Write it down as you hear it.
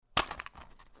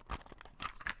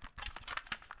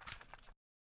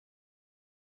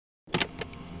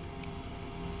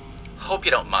hope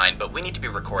you don't mind, but we need to be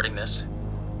recording this.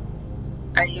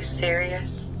 Are you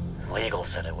serious? Legal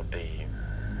said it would be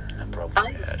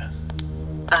appropriate.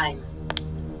 Fine.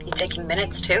 You taking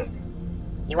minutes too?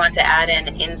 You want to add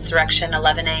in insurrection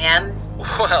 11 a.m.?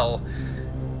 Well...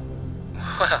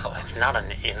 It's not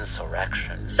an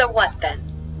insurrection. So what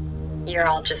then? You're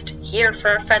all just here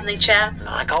for a friendly chat?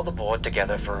 I called the board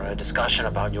together for a discussion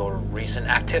about your recent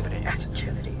activities.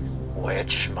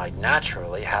 Which might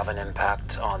naturally have an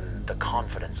impact on the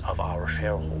confidence of our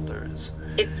shareholders.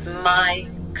 It's my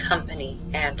company,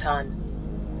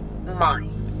 Anton.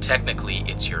 Mine. Technically,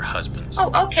 it's your husband's.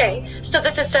 Oh, okay. So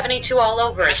this is 72 all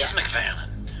over again. Mrs.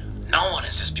 McVannon, no one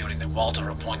is disputing that Walter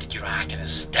appointed you to act in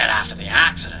his stead after the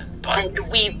accident, but...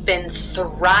 And we've been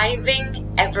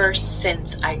thriving ever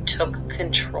since I took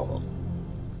control.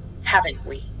 Haven't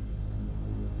we?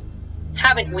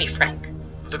 Haven't we, Frank?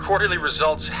 The quarterly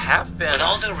results have been... With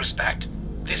all due respect,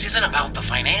 this isn't about the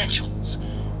financials.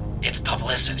 It's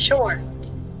publicity. Sure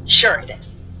it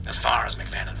is. As far as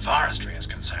McVannon Forestry is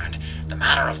concerned, the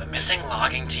matter of the missing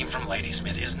logging team from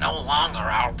Ladysmith is no longer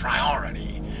our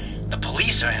priority. The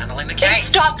police are handling the They case.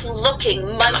 stopped looking And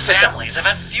the months ago. families have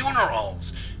had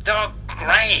funerals. There are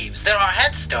graves. There are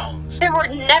headstones. There were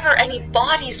never any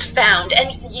bodies found,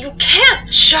 and you can't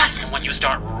just... And when you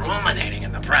start ruminating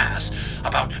in the press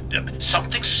about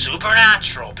something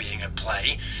supernatural being at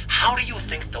play, how do you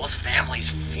think those families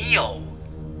feel?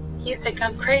 You think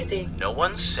I'm crazy. No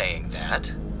one's saying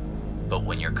that. But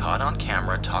when you're caught on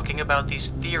camera talking about these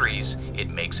theories, it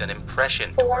makes an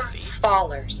impression, 4 Dorothy.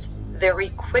 fallers, their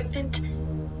equipment,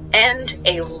 and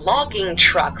a logging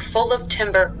truck full of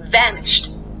timber vanished.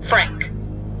 Frank.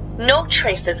 No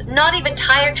traces, not even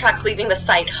tire tracks leaving the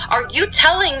site. Are you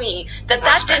telling me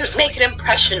that didn't make an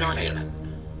impression on you?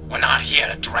 We're not here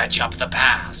to dredge up the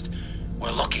past.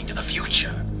 We're looking to the future.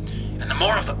 And the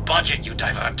more of the budget you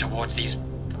divert towards these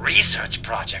research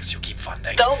projects you keep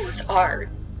funding, Those are...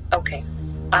 Okay,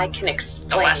 I can explain.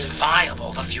 the less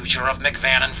viable the future of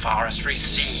McVannon Forestry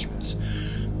seems.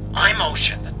 I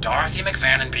motion that Dorothy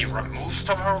McVannon be removed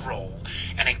from her role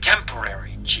and a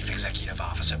temporary chief executive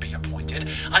officer be appointed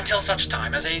until such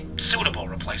time as a suitable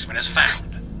replacement is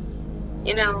found.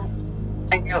 You know,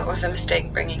 I knew it was a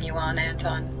mistake bringing you on,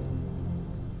 Anton.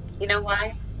 You know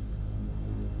why?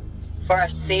 For a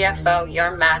CFO,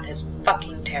 your math is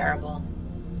fucking terrible.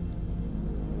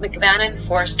 McVannon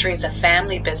Forestry is a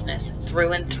family business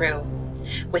through and through.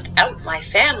 Without my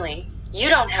family, you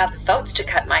don't have the votes to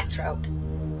cut my throat.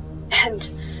 And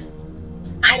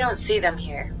I don't see them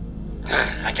here.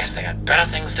 I guess they had better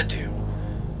things to do.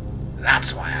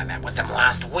 That's why I met with them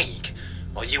last week,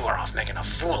 while you were off making a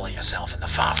fool of yourself in the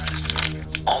forest.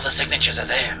 All the signatures are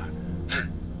there.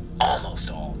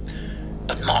 Almost all.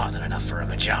 But more than enough for a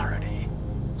majority.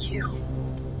 You.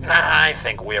 I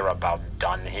think we're about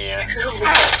done here. You.